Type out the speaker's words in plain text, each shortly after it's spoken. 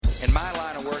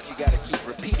work, you got to keep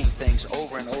repeating things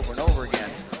over and over and over again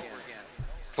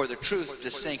for the truth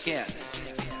to sink in,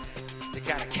 to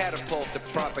kind of catapult the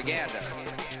propaganda.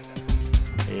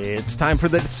 It's time for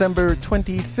the December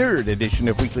 23rd edition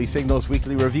of Weekly Signals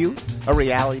Weekly Review, a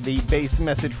reality-based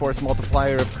message force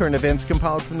multiplier of current events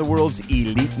compiled from the world's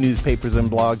elite newspapers and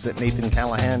blogs at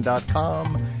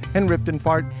NathanCallahan.com and ripped in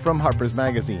part from Harper's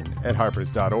Magazine at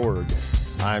harpers.org.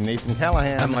 I'm Nathan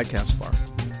Callahan. I'm Mike Caspar.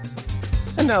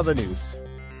 And now the news.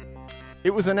 It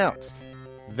was announced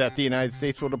that the United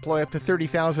States will deploy up to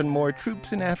 30,000 more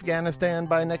troops in Afghanistan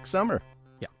by next summer.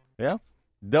 Yeah?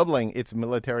 Doubling its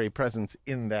military presence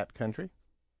in that country.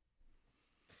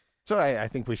 So I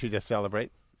think we should just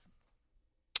celebrate.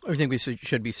 I think we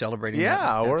should be celebrating.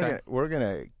 Yeah, we're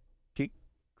gonna kick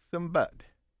some butt.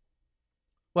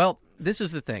 Well, this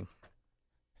is the thing: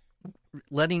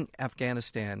 letting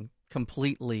Afghanistan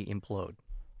completely implode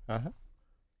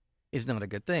is not a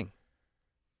good thing.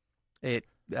 The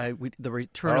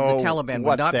return of the Taliban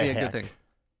would not be a good thing.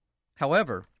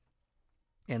 However,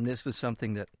 and this was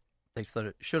something that they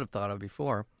should have thought of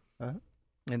before,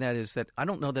 and that is that I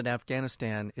don't know that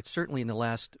Afghanistan, it's certainly in the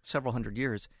last several hundred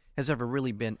years, has ever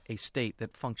really been a state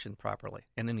that functioned properly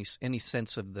in any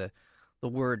sense of the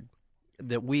word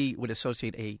that we would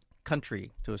associate a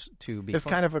country to be. It's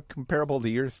kind of comparable to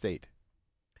your state.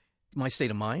 My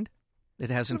state of mind? It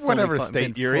hasn't whatever fully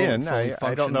state you're in.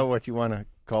 I don't know what you want to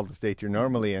call the state you're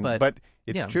normally in, but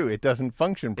it's true. It doesn't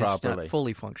function properly. It's not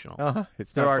fully functional.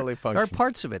 It's not fully functional. There are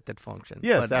parts of it that function.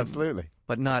 Yes, absolutely.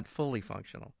 But not fully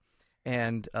functional.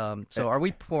 And so are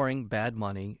we pouring bad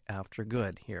money after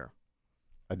good here?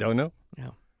 I don't know. Yeah.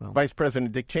 Well. Vice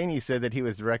President Dick Cheney said that he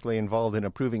was directly involved in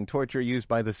approving torture used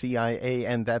by the CIA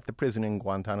and that the prison in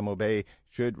Guantanamo Bay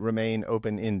should remain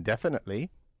open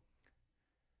indefinitely.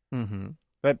 Mm-hmm.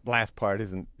 That last part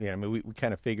isn't, we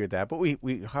kind of figured that, but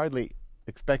we hardly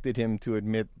expected him to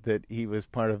admit that he was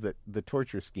part of the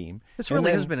torture scheme. This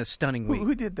really has been a stunning week.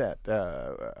 Who did that?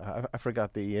 I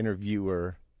forgot the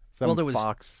interviewer.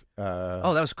 Fox. That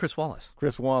was Chris Wallace.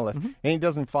 Chris Wallace. Mm-hmm. And he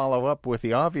doesn't follow up with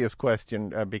the obvious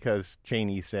question because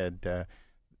Cheney said,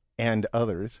 and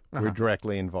others were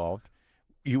directly involved.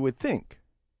 You would think.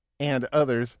 And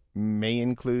others may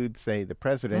include, say, the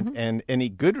president, and any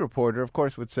good reporter, of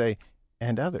course, would say,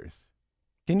 and others.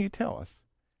 Can you tell us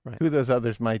who those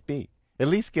others might be? At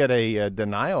least get a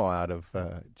denial out of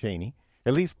Cheney.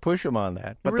 At least push him on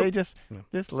that. But they just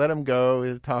let him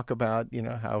go, talk about,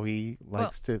 how he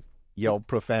likes to yell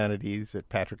profanities at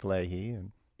Patrick Leahy.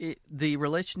 The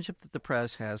relationship that the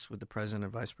press has with the president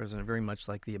and vice president are very much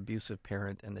like the abusive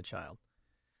parent and the child.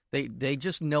 They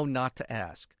just know not to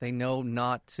ask. They know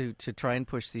not to try and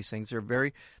push these things.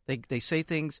 They say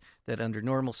things that under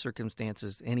normal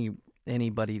circumstances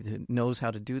anybody that knows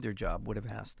how to do their job would have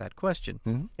asked that question.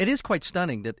 Mm-hmm. It is quite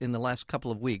stunning that in the last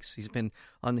couple of weeks he's been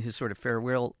on his sort of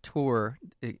farewell tour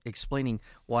explaining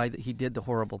why he did the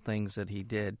horrible things that he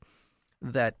did,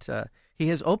 that he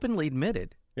has openly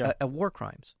admitted war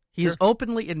crimes. He is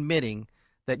openly admitting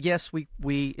that, yes,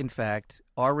 we in fact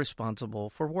are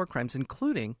responsible for war crimes,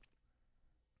 including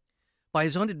by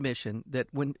his own admission that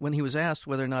when he was asked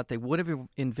whether or not they would have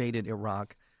invaded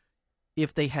Iraq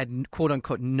if they had, quote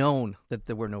unquote, known that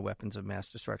there were no weapons of mass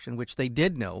destruction, which they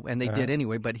did know, and they did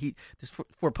anyway, but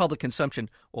for public consumption,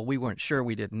 well, we weren't sure,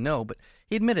 we didn't know, but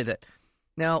he admitted it.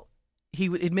 Now, he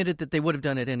admitted that they would have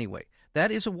done it anyway.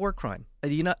 That is a war crime.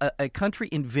 A country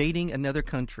invading another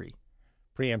country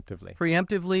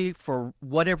preemptively for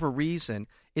whatever reason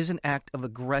is an act of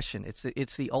aggression.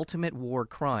 It's the ultimate war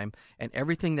crime, and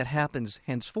everything that happens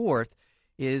henceforth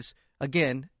is,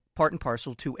 again, part and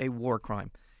parcel to a war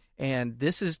crime. And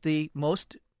this is the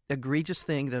most egregious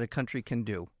thing that a country can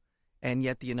do. And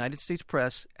yet the United States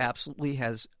press absolutely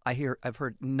has, I've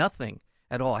heard nothing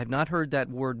at all. I have not heard that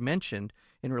word mentioned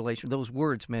those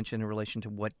words mentioned in relation to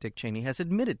what Dick Cheney has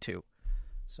admitted to.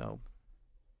 So,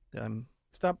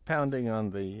 stop pounding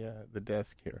on the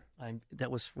desk here.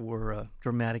 That was for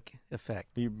dramatic effect.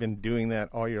 You've been doing that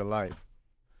all your life.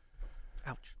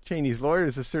 Ouch. Cheney's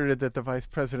lawyers asserted that the vice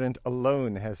president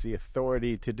alone has the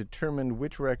authority to determine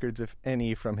which records, if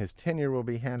any, from his tenure will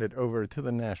be handed over to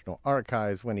the National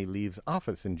Archives when he leaves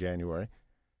office in January.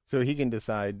 So he can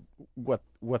decide what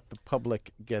the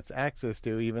public gets access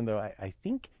to, even though I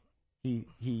think he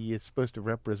is supposed to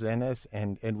represent us,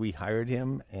 and we hired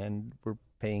him, and we're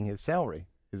paying his salary.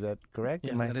 Is that correct?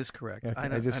 Yeah, that is correct. Okay.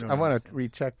 I want to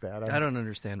recheck that. I don't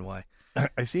understand why.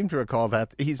 I seem to recall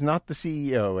that he's not the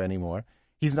CEO anymore.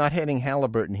 He's not heading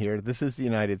Halliburton here. This is the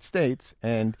United States,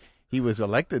 and he was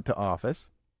elected to office.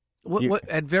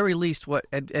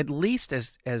 At least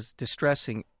as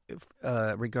distressing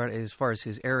as far as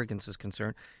his arrogance is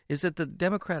concerned, is that the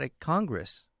Democratic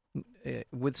Congress,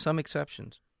 with some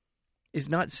exceptions, is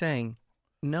not saying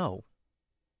no.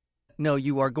 No,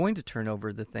 you are going to turn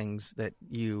over the things that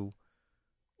you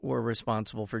were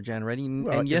responsible for generating,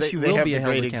 and yes, you will be held accountable. They have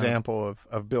a great example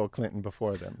of Bill Clinton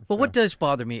before them. Well, what does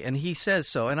bother me, and he says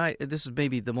so, and this is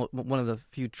maybe one of the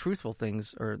few truthful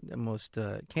things or the most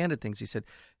candid things he said.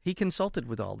 He consulted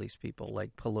with all these people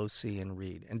like Pelosi and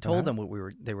Reid and told them what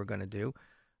they were going to do,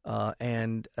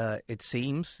 and it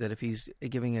seems that if he's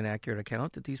giving an accurate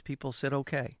account, that these people said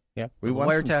okay. Yeah, we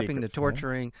want some wiretapping, the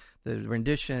torturing, the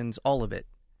renditions, all of it.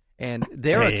 And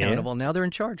they're accountable. Now they're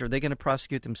in charge. Are they going to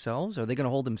prosecute themselves? Are they going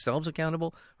to hold themselves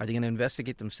accountable? Are they going to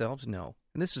investigate themselves? No.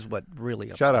 And this is what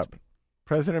really upsets me.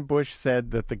 President Bush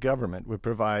said that the government would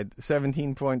provide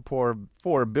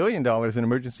 $17.4 billion in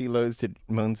emergency loans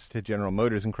to General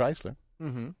Motors and Chrysler.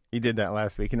 Mm-hmm. He did that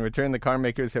last week. In return, the car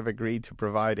makers have agreed to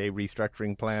provide a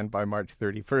restructuring plan by March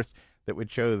 31st that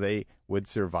would show they would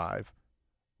survive,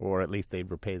 or at least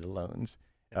they'd repay the loans.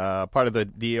 Part of the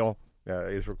deal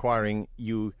is requiring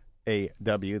UAW,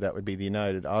 that would be the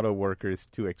United Auto Workers,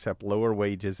 to accept lower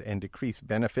wages and decrease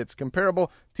benefits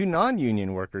comparable to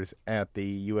non-union workers at the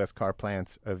U.S. car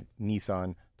plants of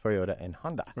Nissan, Toyota, and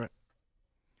Honda. Right.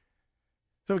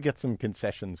 So we get some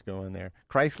concessions going there.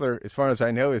 Chrysler, as far as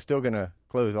I know, is still going to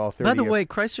close all 30. By the way,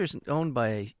 Chrysler's owned by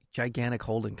a gigantic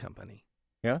holding company.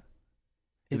 Yeah?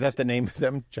 Is that the name of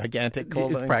them? Gigantic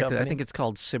holding company? I think it's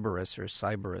called Sybaris or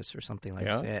Cyberus or something like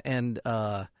that. And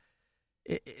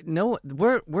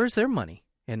where's their money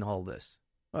in all this?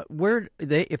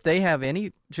 If they have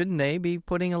any, shouldn't they be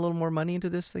putting a little more money into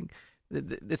this thing?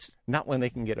 It's not when they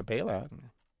can get a bailout.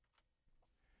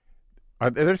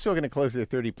 They're still going to close their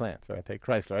 30 plants, aren't they?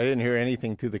 Chrysler. I didn't hear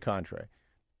anything to the contrary.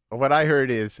 What I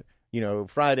heard is,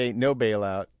 Friday, no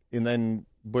bailout, and then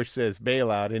Bush says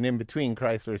bailout, and in between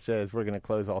Chrysler says we're going to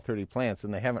close all 30 plants,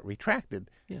 and they haven't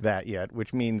retracted that yet,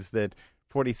 which means that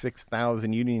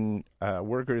 46,000 union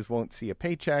workers won't see a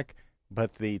paycheck,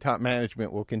 but the top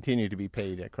management will continue to be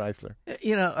paid at Chrysler.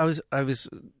 I was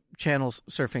channel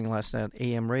surfing last night,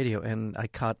 AM radio, and I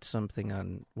caught something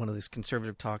on one of these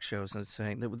conservative talk shows, and it's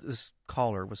saying that this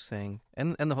caller was saying,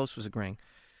 and the host was agreeing,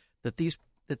 that these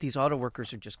auto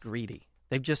workers are just greedy.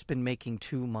 They've just been making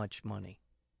too much money.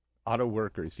 Auto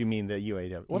workers, you mean the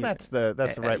UAW? Well, that's the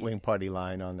right-wing party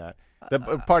line on that. The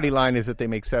party line is that they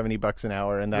make $70 an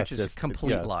hour, and that's which is just a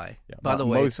complete lie. Yeah. By the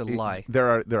way, it's a lie.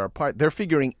 They're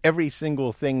figuring every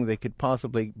single thing they could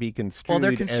possibly be construed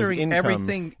they're considering as income,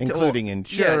 everything, including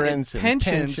insurance and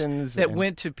pensions that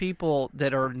went to people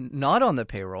that are not on the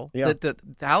payroll. Yeah. That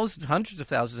hundreds of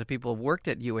thousands of people have worked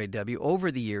at UAW over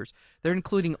the years. They're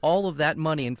including all of that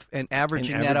money and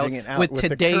averaging that out with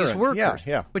today's workers,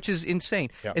 which is insane.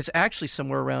 Yeah. It's actually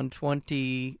somewhere around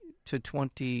 $20 to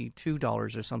 $22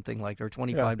 or something like, or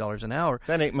 $25 an hour.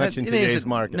 That ain't much in today's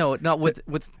market. No, not with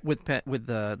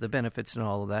the benefits and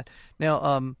all of that.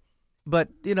 Now, but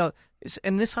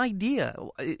and this idea,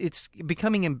 it's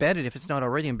becoming embedded, if it's not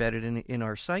already embedded in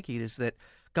our psyche, is that,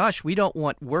 gosh, we don't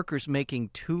want workers making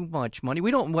too much money.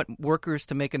 We don't want workers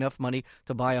to make enough money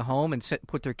to buy a home and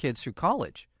put their kids through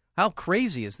college. How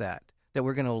crazy is that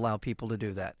we're going to allow people to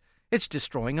do that? It's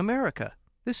destroying America.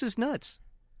 This is nuts.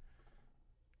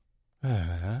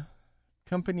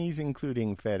 Companies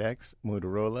including FedEx,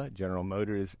 Motorola, General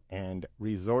Motors, and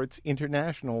Resorts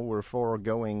International were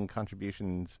foregoing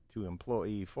contributions to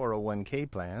employee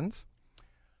 401k plans.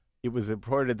 It was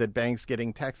reported that banks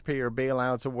getting taxpayer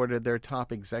bailouts awarded their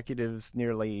top executives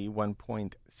nearly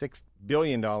 $1.6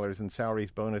 billion in salaries,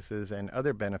 bonuses, and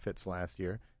other benefits last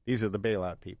year. These are the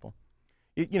bailout people.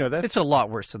 It's a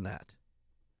lot worse than that.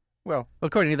 Well,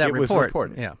 according to that report. Was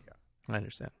reported. Yeah, I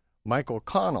understand. Michael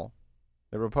Connell,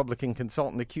 the Republican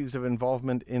consultant accused of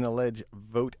involvement in alleged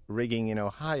vote rigging in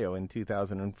Ohio in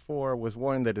 2004, was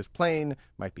warned that his plane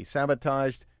might be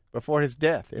sabotaged before his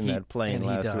death in that plane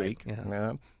last week.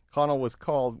 Yeah. Connell was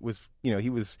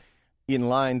in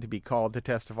line to be called to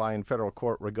testify in federal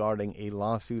court regarding a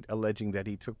lawsuit alleging that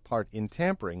he took part in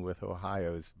tampering with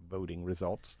Ohio's voting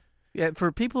results. Yeah,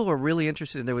 for people who are really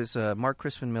interested, there was Mark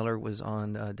Crispin Miller was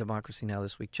on Democracy Now!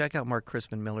 This week. Check out Mark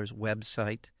Crispin Miller's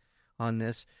website on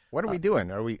this. What are we doing?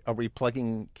 Are we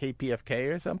plugging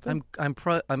KPFK or something? I'm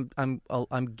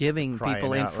giving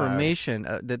people information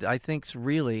that I think's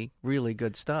really, really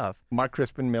good stuff. Mark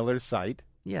Crispin Miller's site.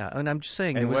 Yeah, and I'm just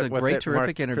saying, there was a great,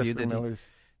 terrific interview that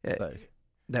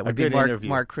would be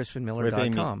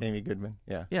markcrispinmiller.com. With Amy Goodman.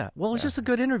 Yeah. Well, it was just a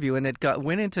good interview, and it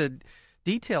went into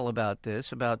detail about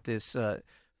this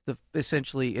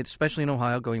essentially, especially in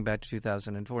Ohio, going back to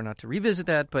 2004, not to revisit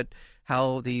that, but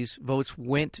how these votes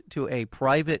went to a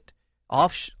private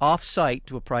off-site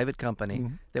to a private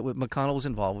company that McConnell was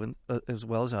involved in, as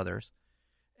well as others,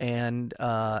 and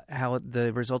how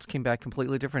the results came back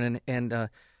completely different. And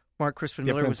Mark Crispin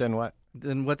Miller was than what?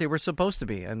 Than what they were supposed to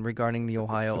be, and regarding the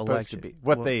Ohio election, to be.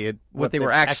 What they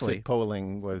were actually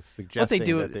polling was suggesting. What they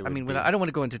do, that they would be. I don't want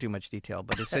to go into too much detail,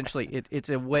 but essentially, it's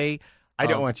a way. I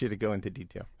don't want you to go into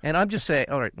detail. And I'm just saying,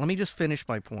 all right, let me just finish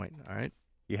my point. All right,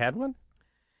 you had one.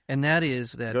 And that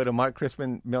is that go to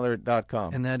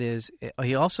markcrispinmiller.com. And that is,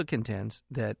 he also contends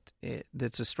that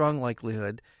that's a strong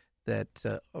likelihood that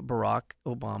Barack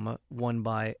Obama won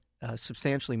by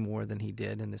substantially more than he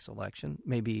did in this election,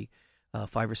 maybe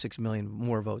 5 or 6 million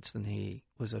more votes than he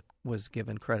was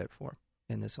given credit for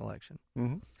in this election,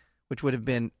 which would have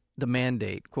been the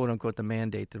mandate, quote unquote, the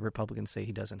mandate the Republicans say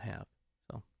he doesn't have.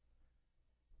 So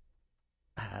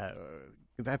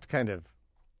that's kind of.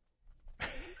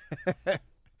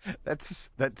 That's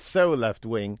so left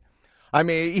wing. I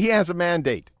mean, he has a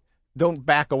mandate. Don't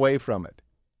back away from it.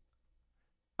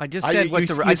 I just said what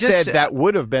you said that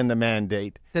would have been the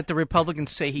mandate that the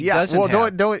Republicans say he doesn't have. Well,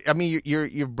 don't. I mean,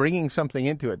 you're bringing something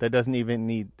into it that doesn't even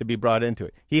need to be brought into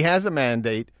it. He has a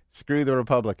mandate. Screw the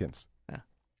Republicans.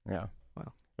 Yeah.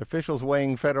 Well, officials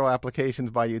weighing federal applications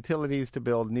by utilities to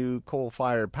build new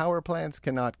coal-fired power plants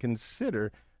cannot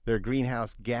consider their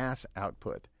greenhouse gas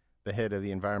output. The head of the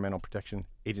Environmental Protection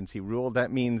Agency ruled.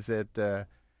 That means that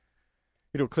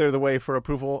it'll clear the way for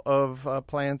approval of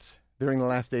plants during the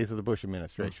last days of the Bush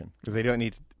administration because they don't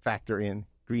need to factor in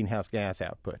greenhouse gas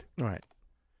output. Right.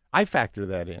 I factor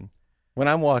that in. When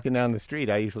I'm walking down the street,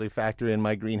 I usually factor in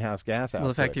my greenhouse gas output. Well,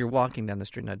 the fact that you're walking down the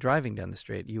street, not driving down the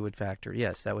street, you would factor.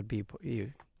 Yes, that would be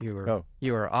you. You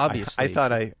were obviously. I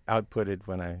thought I outputted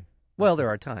when I. Well, there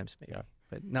are times, maybe. Yeah.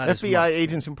 But not FBI as much.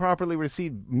 agents improperly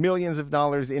received millions of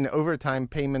dollars in overtime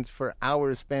payments for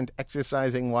hours spent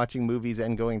exercising, watching movies,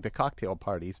 and going to cocktail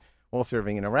parties while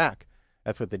serving in Iraq.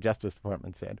 That's what the Justice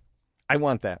Department said. I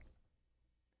want that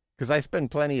because I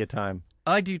spend plenty of time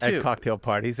I do too. at cocktail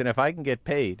parties, and if I can get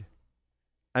paid,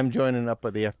 I'm joining up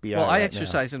with the FBI. Well, I right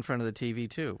exercise in front of the TV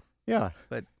too. Yeah,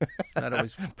 but not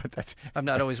always. I'm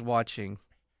not always watching.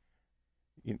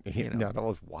 Not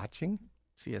always watching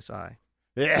CSI.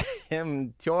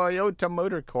 Toyota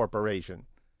Motor Corporation.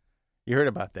 You heard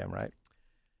about them, right?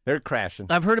 They're crashing.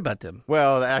 I've heard about them.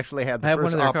 Well, they actually had the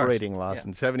first operating cars. loss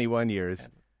in 71 years.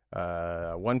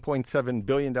 $1.7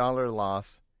 billion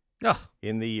loss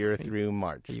in the year through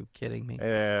March. Are you kidding me?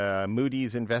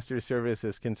 Moody's Investor Service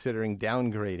is considering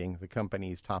downgrading the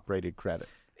company's top-rated credit.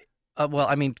 Well,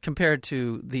 I mean, compared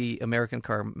to the American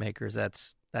car makers,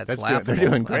 that's laughable. They're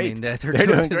doing great. I mean, they're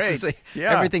doing great.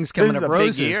 Everything's coming up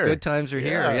roses. Good times are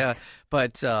here. Yeah.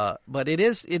 But it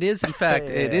is in fact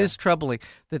it is troubling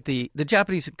that the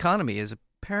Japanese economy is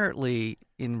apparently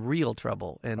in real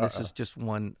trouble, and this is just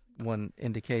one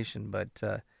indication. But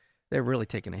they're really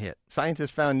taking a hit.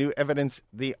 Scientists found new evidence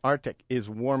the Arctic is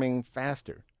warming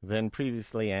faster than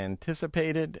previously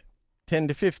anticipated. In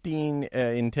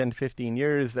 10 to 15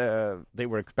 years, they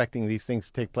were expecting these things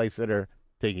to take place that are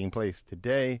taking place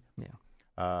today.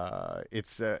 Yeah.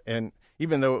 And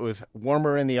even though it was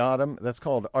warmer in the autumn, that's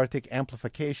called Arctic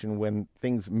amplification when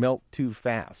things melt too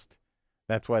fast.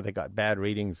 That's why they got bad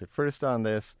ratings at first on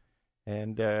this,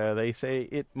 and they say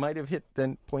it might have hit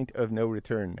the point of no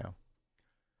return now.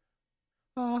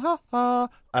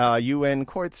 UN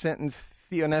court sentenced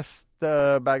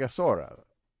Theonesta Bagosora,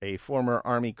 a former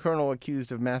army colonel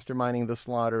accused of masterminding the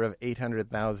slaughter of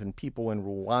 800,000 people in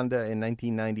Rwanda in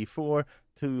 1994,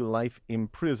 to life in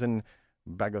prison.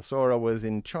 Bagosora was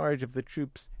in charge of the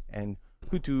troops and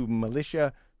Hutu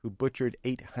militia who butchered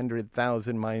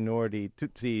 800,000 minority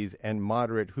Tutsis and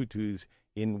moderate Hutus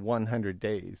in 100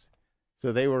 days.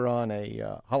 So they were on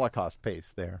a Holocaust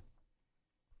pace there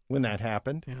when that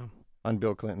happened on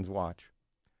Bill Clinton's watch.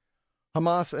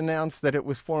 Hamas announced that it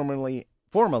was formally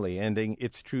ending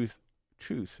its truce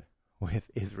with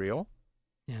Israel.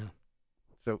 Yeah.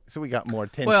 So we got more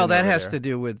tension. Well, that has there. to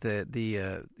do with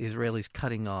the Israelis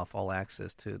cutting off all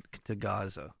access to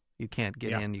Gaza. You can't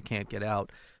get in, you can't get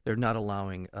out. They're not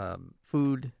allowing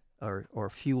food or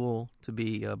fuel to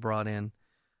be brought in.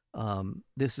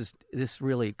 This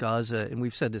really Gaza, and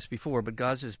we've said this before, but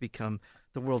Gaza has become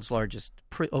the world's largest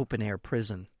open air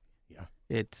prison. Yeah.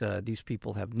 These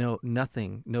people have no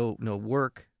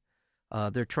work.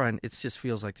 They're trying. It just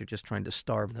feels like they're just trying to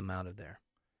starve them out of there.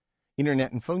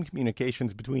 Internet and phone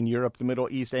communications between Europe, the Middle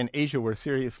East, and Asia were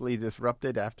seriously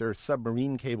disrupted after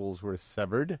submarine cables were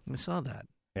severed. I saw that.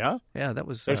 Yeah? Yeah, that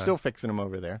was... They're still fixing them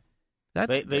over there.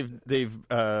 They've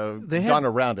gone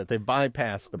around it. They've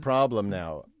bypassed the problem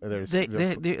now.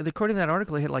 According to that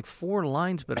article, they had like 4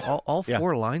 lines, but all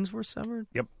 4 lines were severed?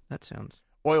 Yep. That sounds...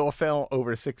 Oil fell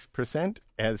over 6%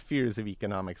 as fears of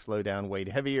economic slowdown weighed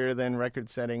heavier than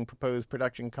record-setting proposed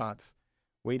production cuts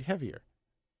weighed heavier,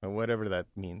 or whatever that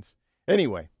means.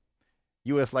 Anyway,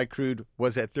 U.S. light crude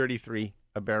was at $33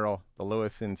 a barrel, the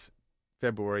lowest since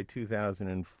February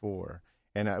 2004.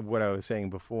 And what I was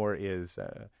saying before is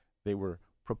they were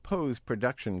proposed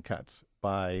production cuts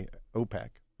by OPEC.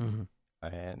 Mm-hmm.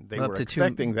 And they were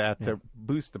expecting to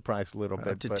boost the price a little bit.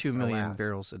 Up to 2 million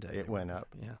barrels a day. It went up.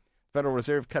 Yeah. Federal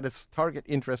Reserve cut its target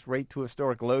interest rate to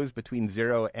historic lows between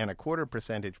 0 and a quarter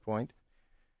percentage point.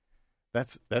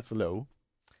 That's low.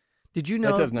 Did you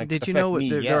know?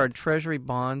 There are Treasury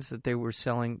bonds that they were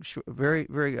selling very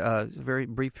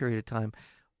brief period of time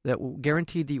that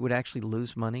guaranteed that you would actually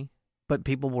lose money, but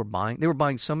people were buying. They were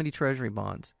buying so many Treasury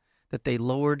bonds that they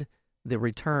lowered the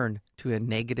return to a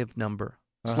negative number.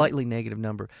 Slightly negative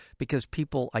number, because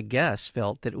people, I guess,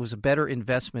 felt that it was a better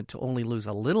investment to only lose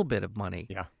a little bit of money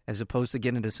as opposed to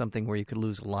get into something where you could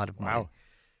lose a lot of money. Wow.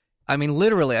 I mean,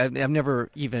 literally, I've never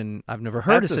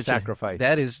heard of such a sacrifice.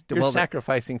 That is, you're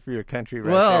sacrificing for your country,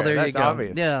 right? Well, there you go.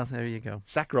 Obvious. Yeah, there you go.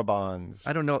 Sacrobonds.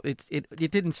 I don't know. It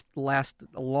didn't last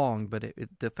long, but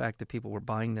the fact that people were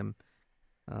buying them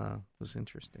was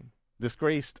interesting.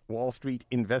 Disgraced Wall Street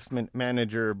investment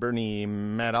manager Bernie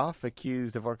Madoff,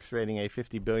 accused of orchestrating a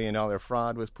 $50 billion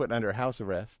fraud, was put under house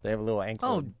arrest. They have a little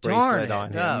ankle bracelet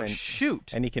on him.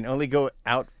 Shoot. And he can only go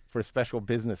out for special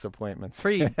business appointments.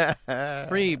 Free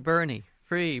Bernie.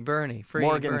 Free Bernie. Free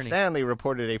Morgan Bernie. Stanley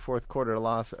reported a fourth quarter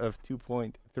loss of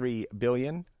 $2.3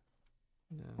 billion.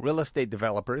 No. Real estate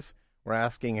developers were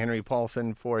asking Henry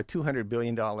Paulson for a $200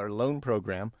 billion loan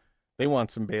program. They want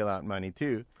some bailout money,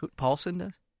 too. Who, Paulson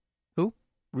does? Who?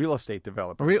 Real estate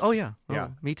developers. Oh, yeah. Yeah.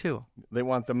 Me too. They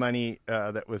want the money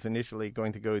that was initially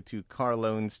going to go to car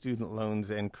loans, student loans,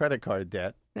 and credit card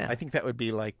debt. Yeah. I think that would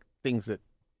be like things that,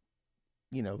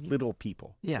 little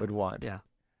people would want. Yeah.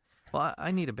 Well,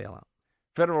 I need a bailout.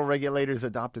 Federal regulators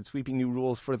adopted sweeping new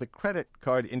rules for the credit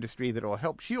card industry that will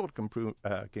help shield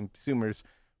consumers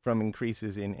from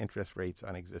increases in interest rates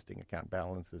on existing account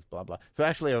balances, blah, blah. So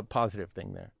actually a positive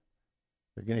thing there.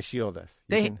 They're going to shield us.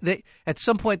 They at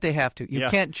some point they have to. You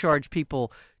can't charge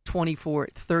people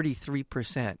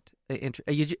 33%.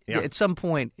 At some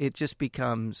point it just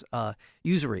becomes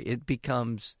usury. It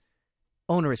becomes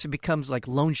onerous. It becomes like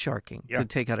loan sharking to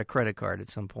take out a credit card at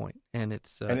some point. And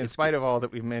in spite of all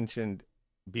that we've mentioned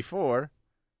before,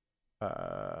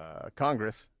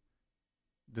 Congress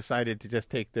decided to just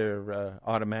take their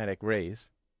automatic raise.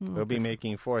 They'll be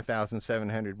making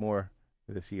 $4,700 more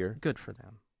this year. Good for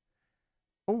them.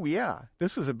 Oh, yeah.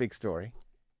 This is a big story.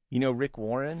 Rick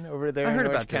Warren over there in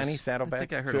Orange County, Saddleback? I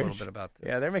think I heard a little bit about this.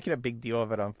 Yeah, they're making a big deal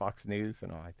of it on Fox News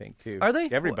and all, I think, too. Are they?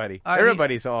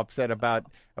 Everybody's all upset about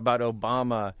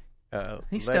Obama.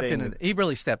 He stepped in. He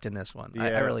really stepped in this one.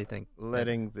 I really think.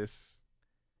 Letting this,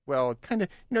 well, kind of,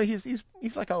 he's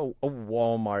like a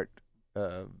Walmart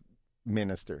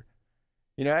minister.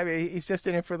 He's just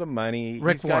in it for the money.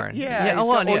 Rick Warren. He's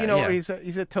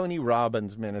a Tony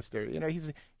Robbins minister.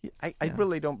 I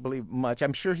really don't believe much.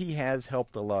 I'm sure he has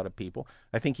helped a lot of people.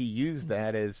 I think he used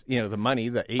that as, the money,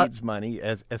 the AIDS money,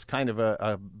 as kind of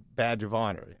a badge of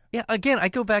honor. Yeah, again, I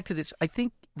go back to this. I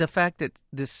think the fact that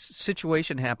this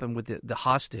situation happened with the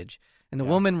hostage, and the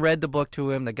woman read the book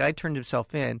to him, the guy turned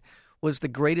himself in, was the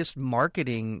greatest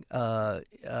marketing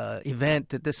event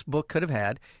that this book could have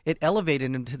had. It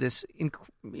elevated him to this,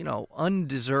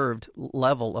 undeserved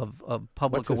level of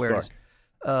public awareness.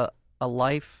 A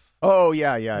life. Oh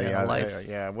yeah. Life.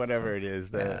 Yeah, whatever it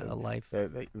is. A life.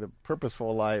 The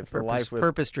purposeful life.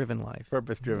 Purpose-driven life.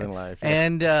 Purpose-driven life.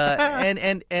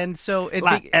 Yeah. And so it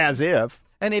as if.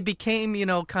 And it became,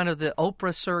 kind of the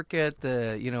Oprah circuit,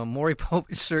 the, Maury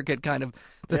Povich circuit, kind of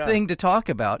the thing to talk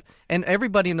about. And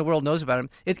everybody in the world knows about him.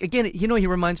 He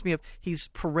reminds me of, he's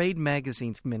Parade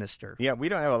Magazine's minister. Yeah, we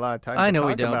don't have a lot of time to I know talk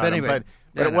we don't, about but anyway. Him,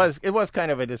 but it was kind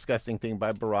of a disgusting thing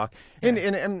by Barack.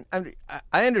 And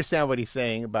I understand what he's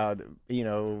saying about,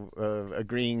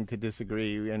 agreeing to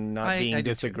disagree and not being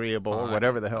disagreeable or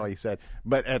whatever the hell he said.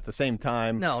 But at the same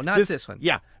time. No, not this one.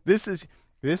 Yeah, this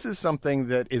is something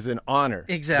that is an honor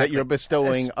that you're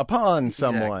bestowing upon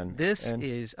someone. This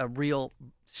is a real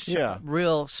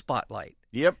spotlight.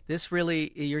 Yep. This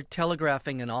really, you're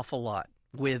telegraphing an awful lot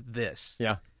with this.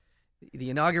 Yeah. The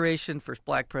inauguration, first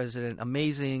black president,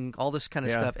 amazing, all this kind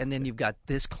of stuff. And then you've got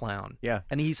this clown. Yeah.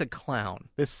 And he's a clown.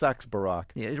 This sucks, Barack.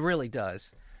 Yeah, it really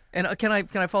does. And can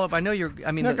I follow up? I know you're.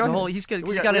 I mean, No, the whole he's got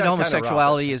into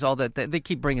homosexuality is all that they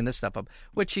keep bringing this stuff up,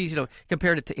 which he's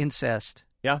compared it to incest.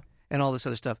 Yeah. And all this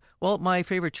other stuff. Well, my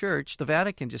favorite church, the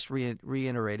Vatican, just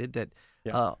reiterated that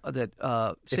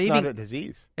it's saving not a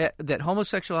disease. That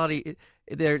homosexuality,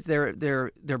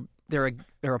 they're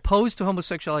opposed to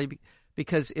homosexuality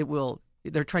because it will.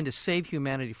 They're trying to save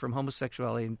humanity from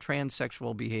homosexuality and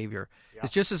transsexual behavior. Yeah.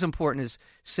 It's just as important as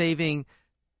saving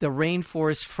the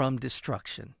rainforest from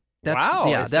destruction.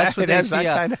 That's what they see.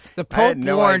 The Pope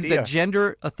warned that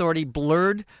gender authority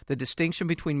blurred the distinction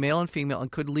between male and female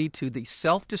and could lead to the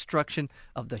self-destruction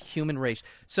of the human race.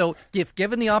 So if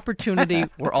given the opportunity,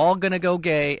 we're all going to go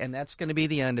gay, and that's going to be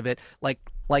the end of it, like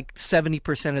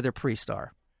 70% of their priests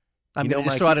are. I'm going to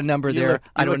just throw out a number there.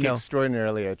 I don't know.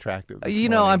 Extraordinarily attractive.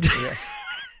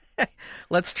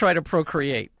 Let's try to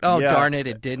procreate. Darn it,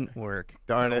 it didn't work.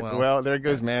 Darn it. Well, there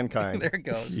goes mankind. There it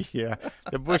goes. Yeah.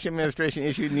 The Bush administration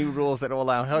issued new rules that will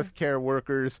allow healthcare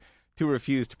workers to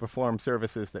refuse to perform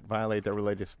services that violate their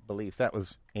religious beliefs. That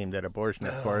was aimed at abortion,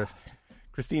 of course.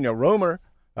 Christina Romer,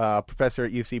 professor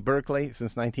at UC Berkeley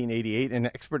since 1988, an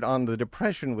expert on the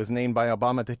Depression, was named by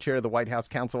Obama to chair the White House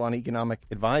Council on Economic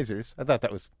Advisors. I thought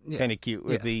that was kind of cute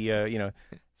with the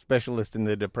specialist in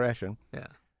the Depression. Yeah.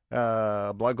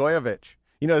 Blagojevich.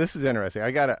 This is interesting.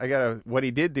 I got what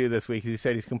he did do this week. He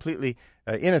said he's completely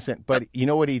innocent, but you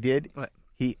know what he did? What?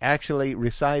 He actually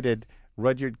recited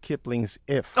Rudyard Kipling's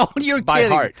 "If" you're by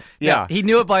kidding. heart. Yeah, he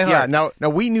knew it by heart. Yeah. Now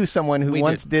we knew someone who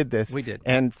once did this. We did,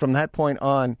 and from that point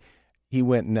on, he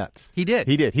went nuts. He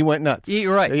did. He went nuts.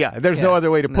 You're right. Yeah, there's no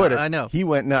other way to put it. I know. He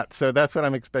went nuts. So that's what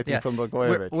I'm expecting from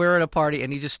Blagojevich. We're at a party,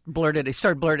 and he started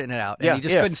blurting it out, and he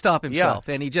just couldn't stop himself,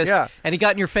 and he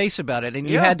got in your face about it, and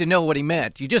you had to know what he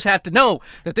meant. You just had to know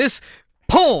that this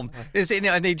poem is,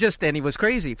 and he was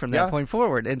crazy from that point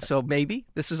forward, and so maybe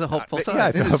this is a hopeful sign.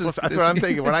 Yeah, that's what I'm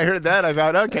thinking. When I heard that, I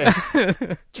thought,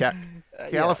 okay, check.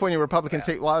 California Republican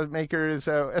state lawmakers,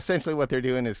 essentially what they're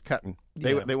doing is cutting.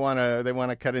 They want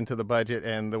to cut into the budget,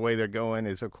 and the way they're going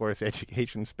is, of course,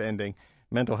 education spending,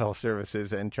 mental health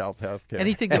services, and child health care.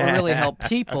 Anything that will really help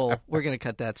people, we're going to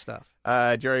cut that stuff.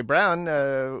 Jerry Brown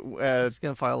is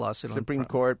going to file a lawsuit Supreme on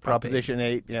Court, Proposition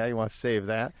 8. Yeah, he wants to save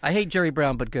that. I hate Jerry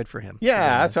Brown, but good for him.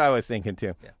 Yeah, that's what I was thinking,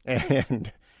 too. Yeah.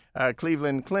 And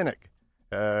Cleveland Clinic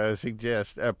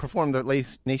perform the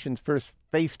nation's first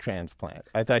face transplant.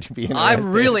 I thought you'd be interested. I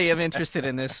really am interested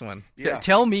in this one.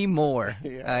 Tell me more.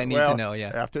 I need to know,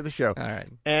 after the show. All right.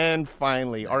 And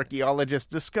finally, archaeologists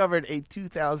discovered a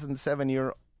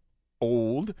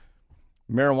 2,007-year-old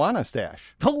marijuana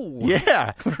stash. Oh!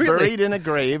 Yeah. Really? Buried in a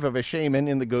grave of a shaman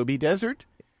in the Gobi Desert.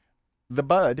 The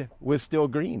bud was still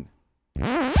green.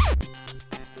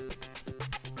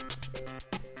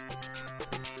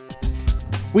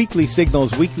 Weekly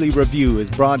Signals Weekly Review is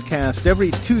broadcast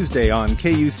every Tuesday on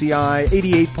KUCI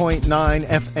 88.9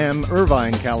 FM,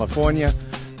 Irvine, California.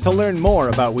 To learn more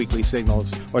about Weekly Signals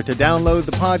or to download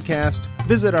the podcast,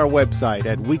 visit our website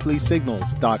at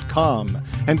weeklysignals.com.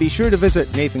 And be sure to visit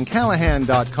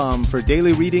nathancallahan.com for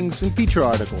daily readings and feature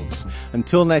articles.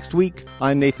 Until next week,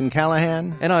 I'm Nathan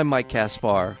Callahan. And I'm Mike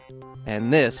Kaspar.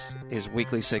 And this is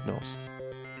Weekly Signals.